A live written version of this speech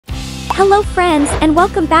Hello friends and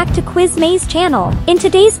welcome back to Quiz Mize channel. In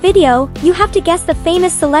today's video, you have to guess the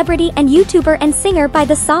famous celebrity and YouTuber and singer by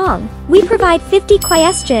the song. We provide 50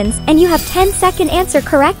 questions and you have 10-second answer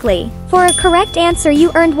correctly. For a correct answer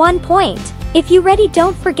you earned 1 point. If you ready,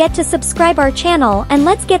 don't forget to subscribe our channel and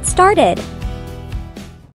let's get started.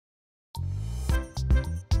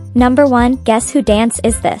 Number 1, guess who dance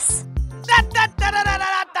is this?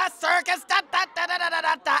 Circus,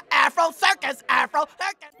 Afro circus, Afro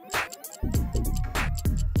circus.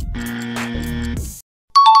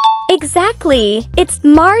 Exactly, it's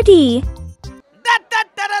Marty.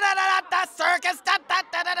 Circus,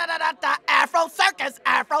 Afro circus,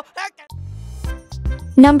 Afro circus.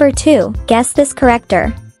 Number 2, guess this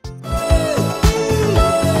character.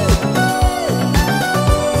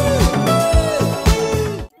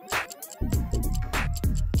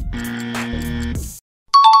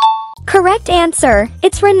 Correct answer,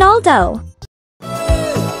 it's Ronaldo.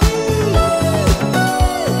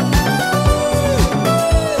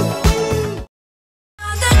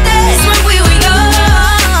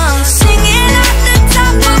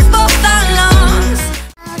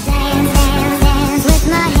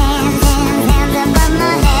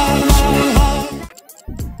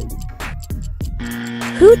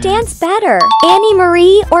 Who danced better, Annie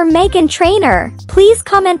Marie or Megan Trainor? Please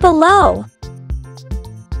comment below.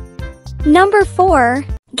 Number 4,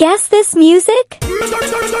 guess this music?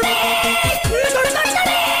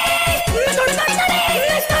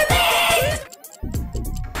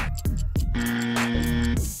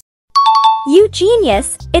 You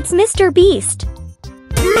genius, it's MrBeast.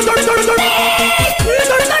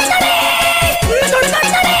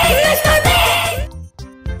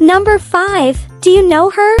 Number 5, do you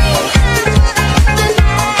know her?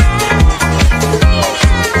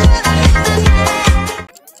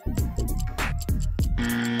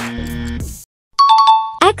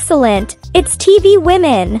 Excellent, it's TV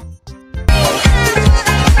Women.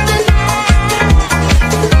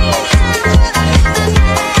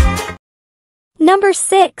 Number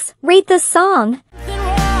 6, rate the song.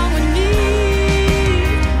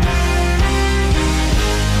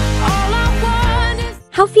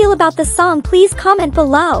 How feel about the song? Please comment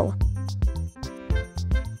below.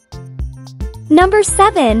 Number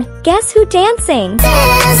 7, guess who dancing?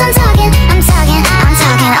 I'm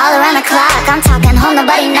talking all around the clock. I'm talking home,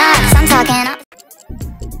 nobody knocks. I'm talking.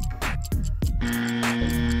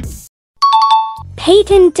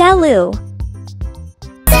 Payton Delu.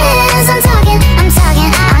 I'm talking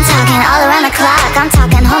all around the clock. I'm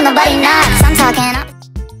talking home, nobody knocks. I'm talking.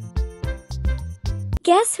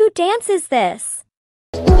 Guess who dances this?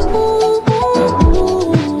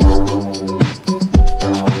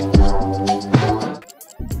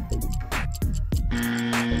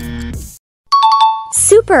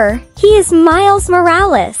 Super, he is Miles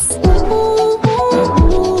Morales.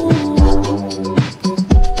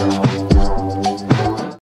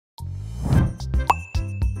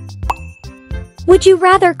 Would you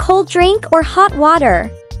rather cold drink or hot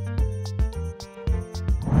water?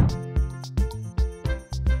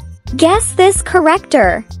 Guess this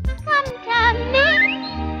character. Come to me,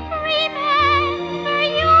 remember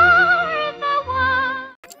you're the one.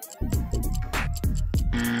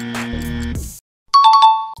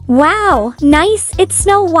 Wow, nice, it's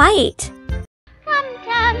Snow White. Come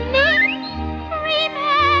to me,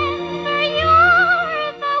 remember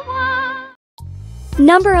you're the one.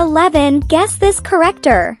 Number 11, guess this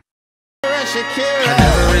character. I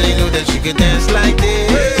never really knew that she could dance like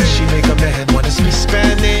this. She make up her head wanna speak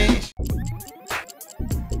Spanish.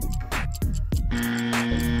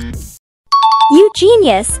 You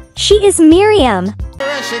genius, she is Miriam. I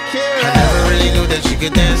never really knew that she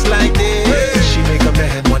could dance like this. She make up her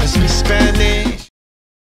head wanna speak Spanish.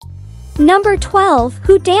 Number 12,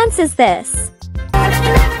 who dances this?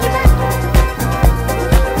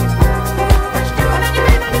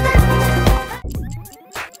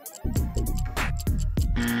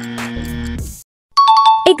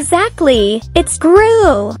 Exactly, it's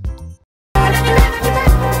Gru.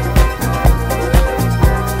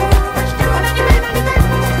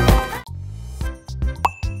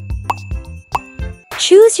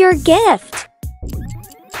 Choose your gift.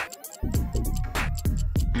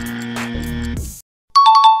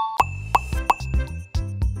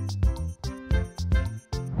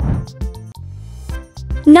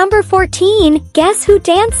 Number 14, guess who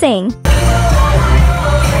dancing?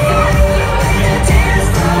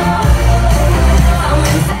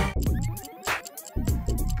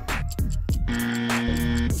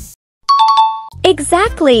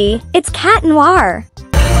 Exactly, it's Cat Noir.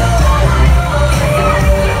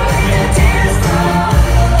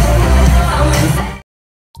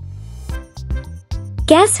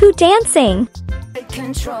 Guess who dancing?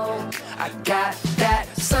 Control. I got that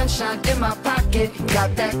sunshine in my pocket.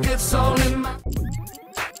 Got that good soul in my.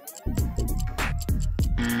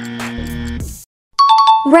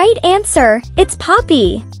 Right answer, it's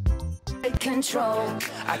Poppy. Control.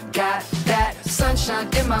 I got that sunshine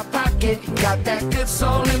in my pocket. Got that good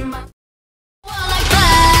soul in my.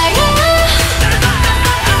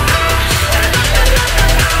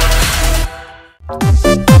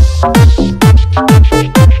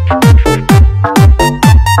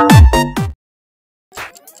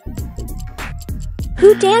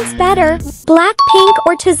 Who danced better, Blackpink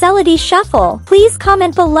or Tozelity Shuffle? Please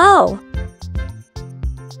comment below.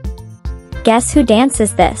 Guess who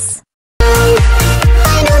dances this?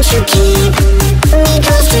 Why don't you keep me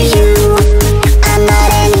close to you? I'm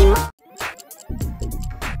not anymore.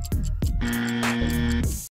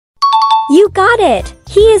 You got it!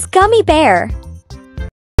 He is Gummy Bear.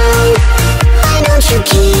 Why don't you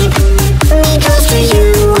keep me close to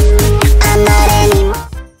you? I'm not anymore.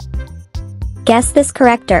 Guess this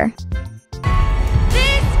corrector.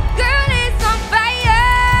 This girl is on fire.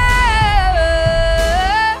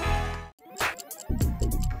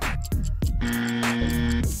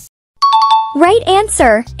 Right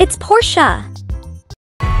answer, it's Portia.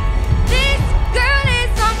 This girl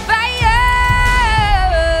is on fire.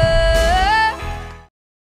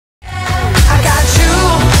 I got you,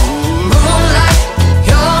 moonlight.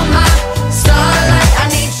 You're my starlight. I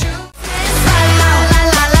need you. La la la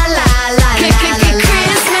la la la.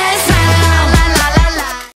 Christmas, la la la la.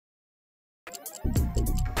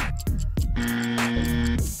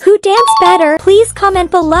 Who danced better? Please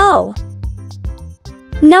comment below.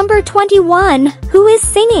 Number 21, who is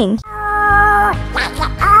singing?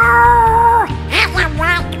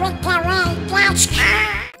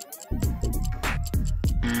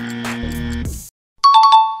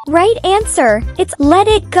 Right answer, it's Let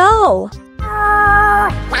It Go.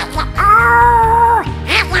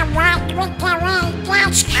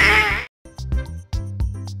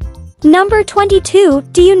 Number 22,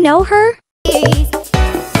 do you know her?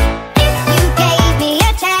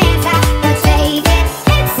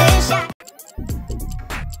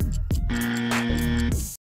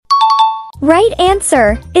 Right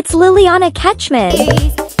answer, it's Liliana Ketchman.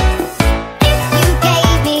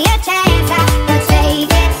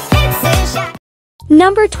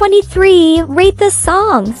 Number 23, rate the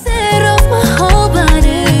song.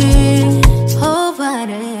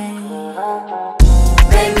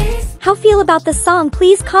 How feel about the song?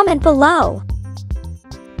 Please comment below.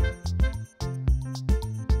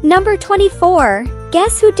 Number 24,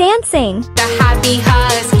 guess who dancing? The happy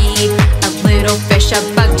husky, a little fish, a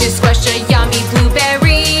bug to squash, a yummy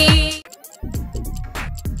blueberry.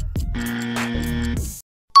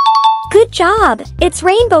 Good job, it's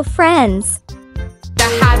Rainbow Friends. The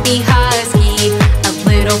happy husky, a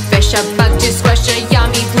little fish, a bug to squash, a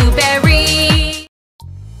yummy blueberry.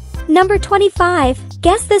 Number 25,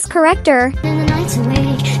 guess this corrector. And the nights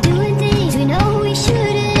awake, doing things we know we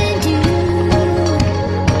shouldn't do.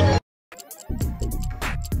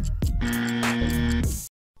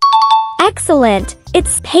 Excellent,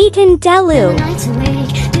 it's Payton Delu. Nights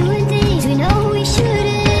awake, doing things we know we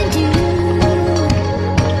shouldn't do.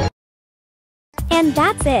 And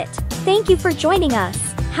that's it. Thank you for joining us.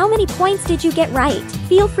 How many points did you get right?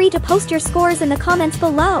 Feel free to post your scores in the comments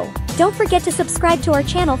below. Don't forget to subscribe to our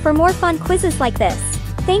channel for more fun quizzes like this.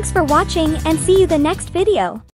 Thanks for watching and see you the next video.